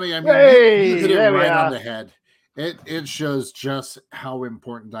Johnny, I mean, you hit it right on the head. It shows just how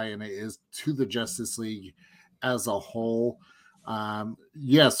important Diana is to the Justice League as a whole.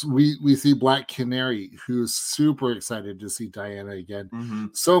 Yes, we see Black Canary, who's super excited to see Diana again. Mm-hmm.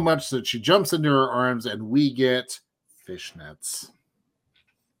 So much that she jumps into her arms and we get fishnets.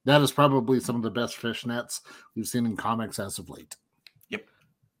 That is probably some of the best fishnets we've seen in comics as of late. Yep.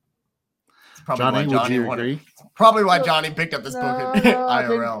 Johnny, would you agree? Probably why Johnny picked up this book at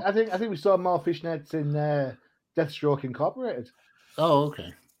IRL. I think we saw more fishnets in Deathstroke Incorporated. Oh,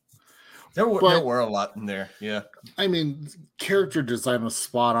 okay. There were a lot in there. Yeah. I mean, character design was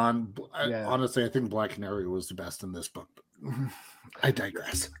spot on. Yeah. Honestly, I think Black Canary was the best in this book. I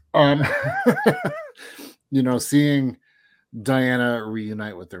digress. Seeing Diana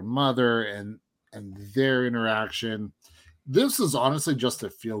reunite with her mother and their interaction. This is honestly just a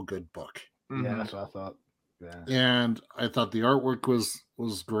feel-good book. Mm-hmm. Yeah, that's what I thought. Yeah. And I thought the artwork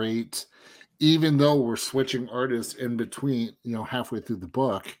was great. Even though we're switching artists in between, halfway through the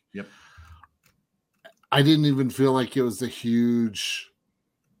book. Yep. I didn't even feel like it was a huge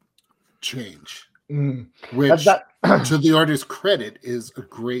change. Which, to the artist's credit, is a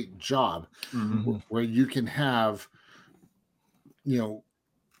great job. Mm-hmm. Where you can have, 2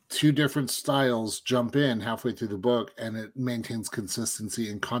 different styles jump in halfway through the book, and it maintains consistency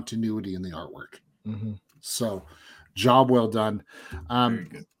and continuity in the artwork. Mm-hmm. So, job well done. Very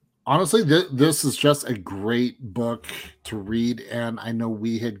good. Honestly, this is just a great book to read, and I know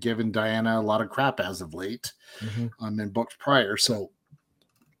we had given Diana a lot of crap as of late in books prior, so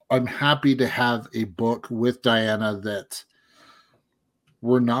I'm happy to have a book with Diana that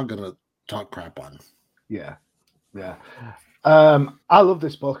we're not going to talk crap on. Yeah. I love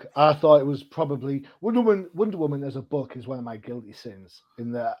this book. I thought it was probably Wonder Woman as a book is one of my guilty sins.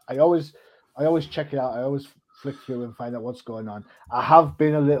 In that I always check it out. I always flick through and find out what's going on. I have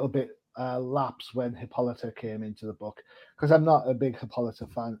been a little bit lapse when Hippolyta came into the book because I'm not a big Hippolyta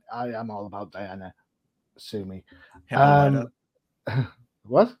fan. I am all about Diana. Sue me. Hippolyta.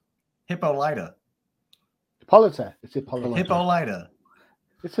 What? Hippolyta. Hippolyta. It's Hippolyta. Hippolyta.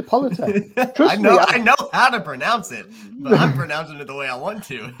 It's Hippolyta. I know how to pronounce it, but I'm pronouncing it the way I want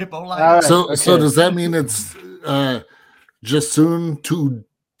to. Hippolyta. Right, so does that mean it's Jasoon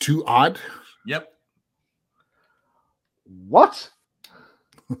too odd? Yep. What?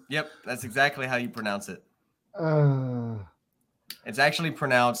 Yep, that's exactly how you pronounce it. Uh, It's actually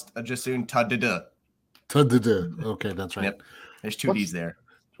pronounced Jasoon Tadida. Okay, that's right. Yep. There's two D's there.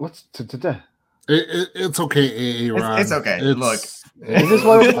 What's today? It's okay, Ron. It's okay. Look. Is this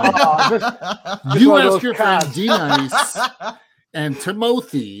one you ask your friend D-Nice and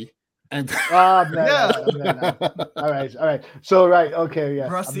Timothy and All right. So okay, yeah.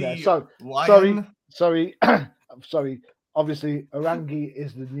 Rusty, sorry. Obviously, Orangi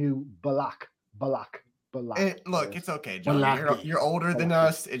is the new Balak. Look, it's okay, John. You're older than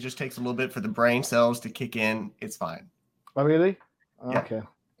us. It just takes a little bit for the brain cells to kick in. It's fine. Oh, really? Yeah. Okay.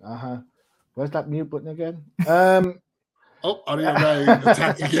 Where's that mute button again? Audio guy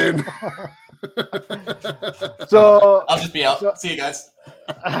attack again. So I'll just be out. See you guys.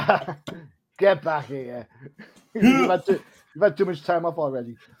 Get back here. You've had too much time off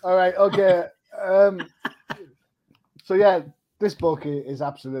already. All right. Okay. So yeah, this book is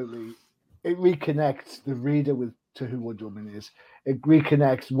absolutely. It reconnects the reader to who Wonder Woman is. It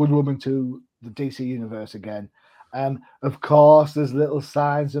reconnects Wonder Woman to the DC universe again. Of course, there's little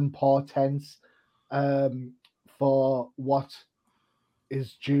signs and portents for what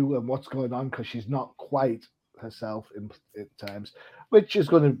is due and what's going on because she's not quite herself in times, which is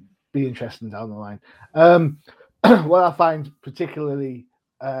going to be interesting down the line. What I find particularly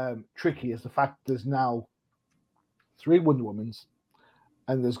tricky is the fact there's now 3 Wonder Womans,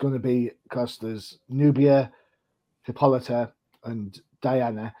 and there's going to be, because there's Nubia, Hippolyta, and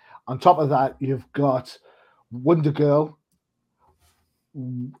Diana. On top of that, you've got Wonder Girl,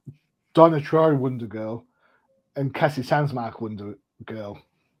 Donna Troy Wonder Girl, and Cassie Sandsmark Wonder Girl.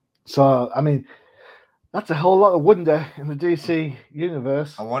 So, I mean, that's a whole lot of wonder in the DC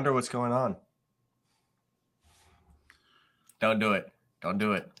universe. I wonder what's going on. Don't do it. Don't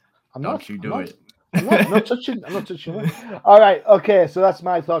do it. I'm not touching it. All right. Okay. So that's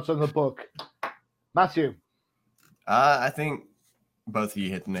my thoughts on the book. Matthew. I think both of you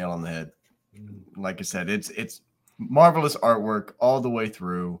hit the nail on the head. Like I said, it's marvelous artwork all the way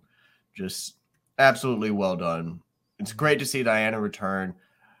through. Just absolutely well done. It's great to see Diana return.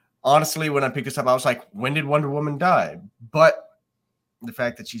 Honestly, when I picked this up, I was like, when did Wonder Woman die? But the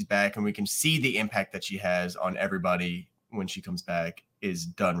fact that she's back and we can see the impact that she has on everybody when she comes back is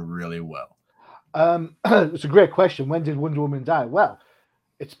done really well. It's a great question. When did Wonder Woman die? Well,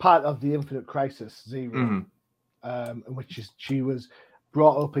 it's part of the Infinite Crisis Zero, in which she was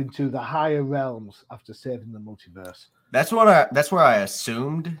brought up into the higher realms after saving the multiverse. That's where I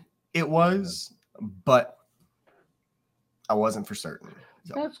assumed it was, but I wasn't for certain.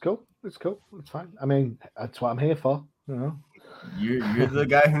 So. That's cool. It's cool. It's fine. I mean, that's what I'm here for. You know, you're the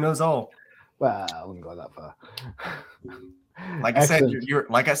guy who knows all. Well, I wouldn't go that far. Like I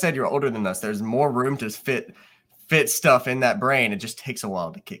said, you're older than us. There's more room to fit stuff in that brain. It just takes a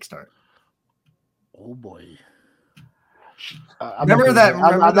while to kickstart. Oh boy. Remember that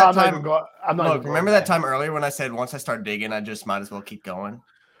time earlier when I said once I start digging, I just might as well keep going.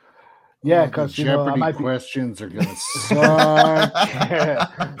 Yeah, because Jeopardy questions are gonna suck.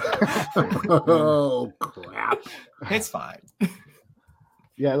 Oh crap! It's fine.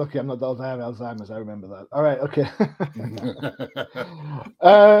 Yeah, look, I'm not that old. I have Alzheimer's. I remember that. All right, okay.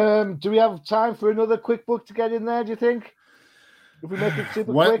 Do we have time for another quick book to get in there? Do you think? If we make it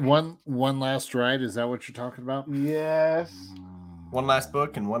super quick. One last ride. Is that what you're talking about? Yes. One last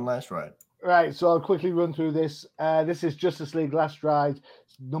book and one last ride. Right, so I'll quickly run through this. This is Justice League Last Ride,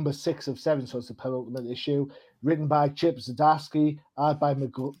 number 6 of 7, so it's the penultimate issue. Written by Chip Zdarsky, art by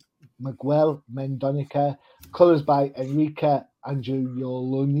Miguel Mendonica, colors by Enrique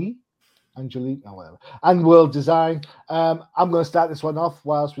Angeloni, whatever, and world design. I'm going to start this one off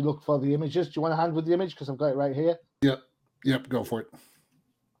whilst we look for the images. Do you want a hand with the image? Because I've got it right here. Yep, go for it.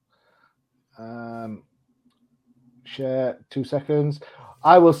 Share 2 seconds.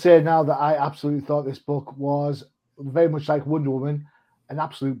 I will say now that I absolutely thought this book was very much like Wonder Woman, an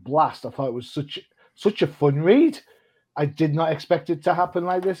absolute blast. I thought it was such a fun read. I did not expect it to happen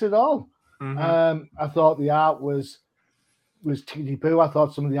like this at all. I thought the art was tickety boo. I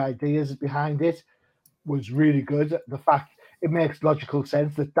thought some of the ideas behind it was really good. The fact it makes logical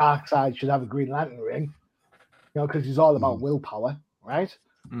sense that Darkseid should have a Green Lantern ring, because he's all about willpower, right?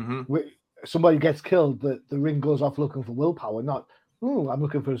 Mm-hmm. Somebody gets killed, the ring goes off looking for willpower, not, oh, I'm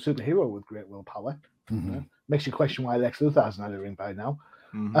looking for a superhero with great willpower. Mhm. Yeah. Makes you question why Lex Luthor hasn't had a ring by now.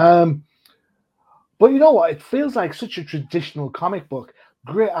 Mm-hmm. But you know what? It feels like such a traditional comic book.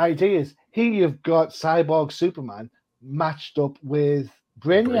 Great ideas. Here you've got Cyborg Superman matched up with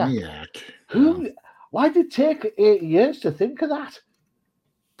Brainiac. Yeah. Why did it take 8 years to think of that?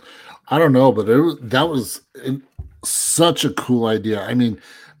 I don't know, but that was such a cool idea. I mean,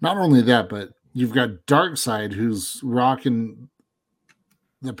 not only that, but you've got Darkseid who's rocking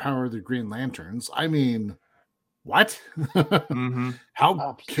the power of the Green Lanterns. I mean, what? Mm-hmm.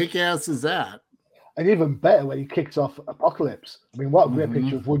 How kick-ass is that? And even better when he kicks off Apocalypse. I mean, what a great Mhm.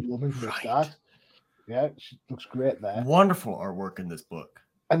 picture of Wonder Woman for a Right. start. Yeah, she looks great there. Wonderful artwork in this book.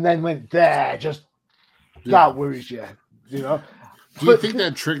 And then went there, just Yeah. that worries you, you know. Do you But think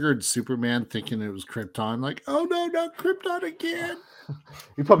that triggered Superman thinking it was Krypton? Like, oh no, not Krypton again.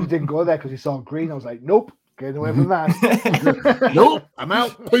 he probably didn't go there because he saw green. I was like, nope, getting away from that. Nope, I'm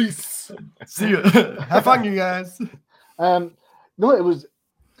out. Peace. See you. Have fun, you guys. No, it was.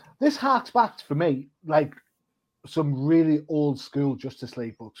 This harks back for me like some really old school Justice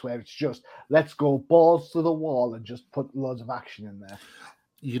League books where it's just let's go balls to the wall and just put loads of action in there.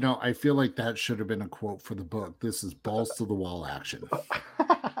 You know, I feel like that should have been a quote for the book. This is balls to the wall action.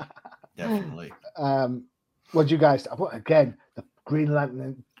 Definitely. What do you guys? Again, the Green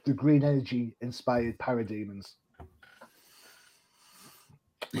Lantern, the Green Energy inspired parademons.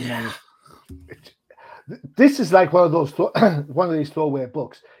 Yeah. This is like one of those one of these throwaway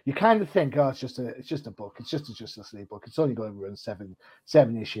books. You kind of think, oh, it's just a book. It's just a Justice League book. It's only going to run seven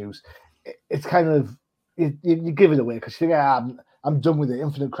issues. It's kind of you give it away because you think, I'm done with it.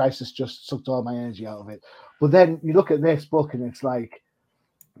 Infinite Crisis just sucked all my energy out of it. But then you look at this book and it's like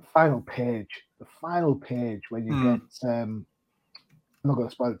the final page when you get. I'm not going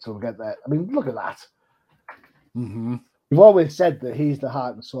to spoil it until we get there. I mean, look at that. Mm-hmm. You've always said that he's the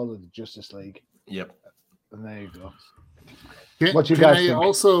heart and soul of the Justice League. Yep. And there you go. What you guys think?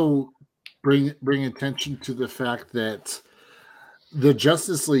 Also bring attention to the fact that the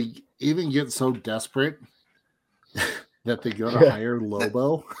Justice League even gets so desperate that they go to hire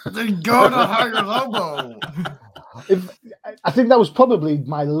Lobo. They go to hire Lobo. I think that was probably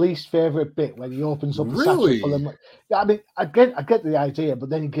my least favorite bit when he opens up the Really? satchel full of money. Yeah, I mean, I get the idea, but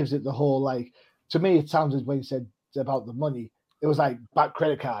then he gives it the whole like. To me, it sounded when he said about the money. It was like back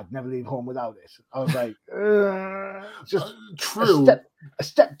credit card, never leave home without it. I was like, just true. A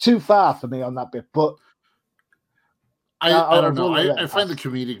step too far for me on that bit. But I don't know. I find the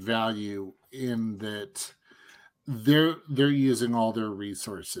comedic value in that they're using all their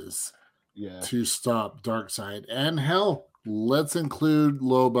resources to stop Darkseid. And hell, let's include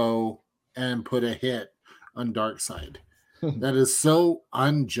Lobo and put a hit on Darkseid. That is so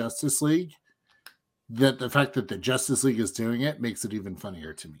un-Justice League that the fact that the Justice League is doing it makes it even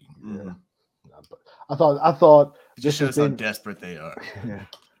funnier to me. Yeah. I thought it just shows how desperate they are. Yeah.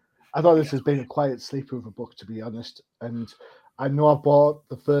 I thought this has been a quiet sleeper of a book, to be honest. And I know I bought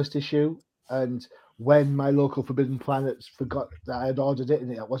the first issue, and when my local Forbidden Planets forgot that I had ordered it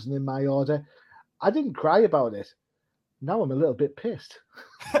and it wasn't in my order, I didn't cry about it. Now I'm a little bit pissed.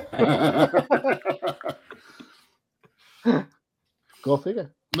 Go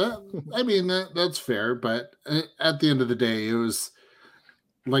figure. I mean, that's fair, but at the end of the day, it was,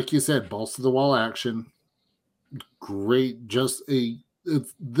 like you said, balls to the wall action. Great. This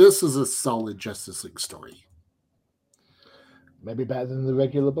is a solid Justice League story. Maybe better than the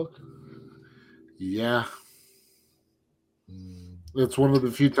regular book? Yeah. It's one of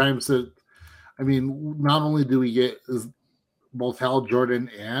the few times that, I mean, not only do we get both Hal Jordan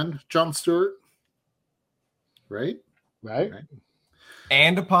and John Stewart, right? Right.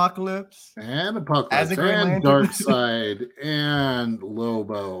 And Apocalypse. And Apocalypse. As a Green and Lantern. Darkseid. And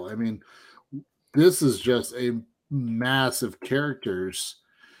Lobo. I mean, this is just a massive characters.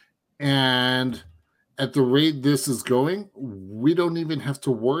 And at the rate this is going, we don't even have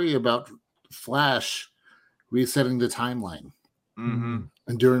to worry about Flash resetting the timeline. Mm-hmm.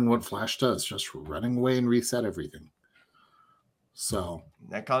 And doing what Flash does, just running away and reset everything. So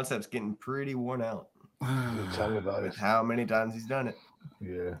that concept's getting pretty worn out. Tell me about it. How many times he's done it?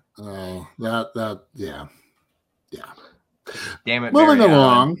 Yeah. Oh, yeah. Damn it. Moving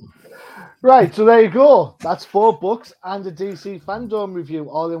along. Right, so there you go. That's 4 books and a DC Fandom review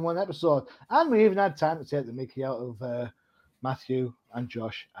all in one episode. And we even had time to take the mickey out of Matthew and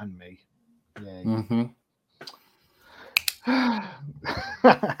Josh and me. Yay. Mm-hmm.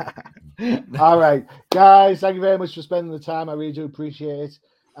 All right, guys, thank you very much for spending the time. I really do appreciate it.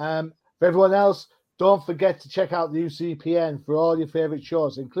 For everyone else, Don't forget to check out the UCPN for all your favorite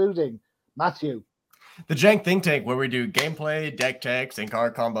shows, including Matthew. The Jank Think Tank, where we do gameplay, deck techs, and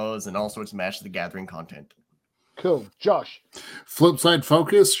card combos, and all sorts of Magic the Gathering content. Cool. Josh. Flipside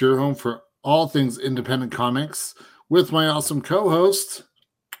Focus, your home for all things independent comics, with my awesome co-host,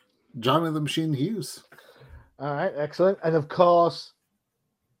 Johnny the Machine Hughes. All right, excellent. And of course,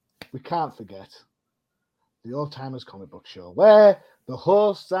 we can't forget the Old Timers Comic Book Show, where the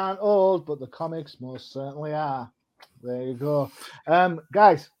hosts aren't old, but the comics most certainly are. There you go.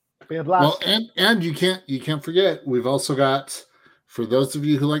 Guys, be a blast. Well, and you can't forget, we've also got, for those of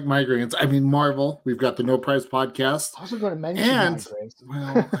you who like migraines, I mean Marvel, we've got the No Prize podcast. I was going to mention migraines.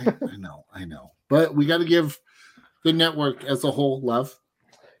 Well, I know. But we got to give the network as a whole love.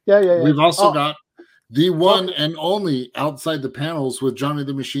 Yeah. We've also got the one and only Outside the Panels with Johnny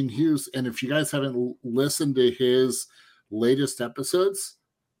the Machine Hughes. And if you guys haven't listened to his latest episodes,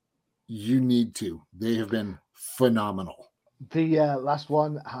 you need to. They have been phenomenal. The last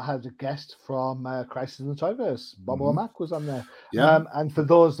one had a guest from Crisis in the Toyverse. Bob O'Mac was on there. Yeah. And for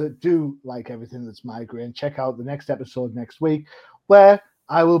those that do like everything that's migraine, check out the next episode next week, where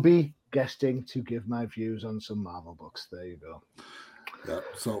I will be guesting to give my views on some Marvel books. There you go. Yeah.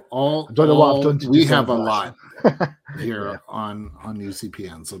 So I don't know what I've done to we deserve have a that. lot here on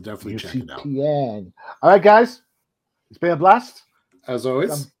UCPN. So definitely check it out. UCPN. All right, guys. It's been a blast. As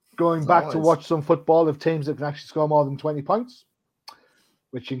always. I'm going back to watch some football of teams that can actually score more than 20 points,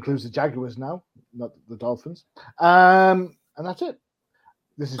 which includes the Jaguars now, not the Dolphins. And that's it.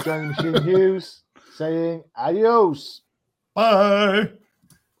 This is Johnny Machine Hughes saying adios. Bye.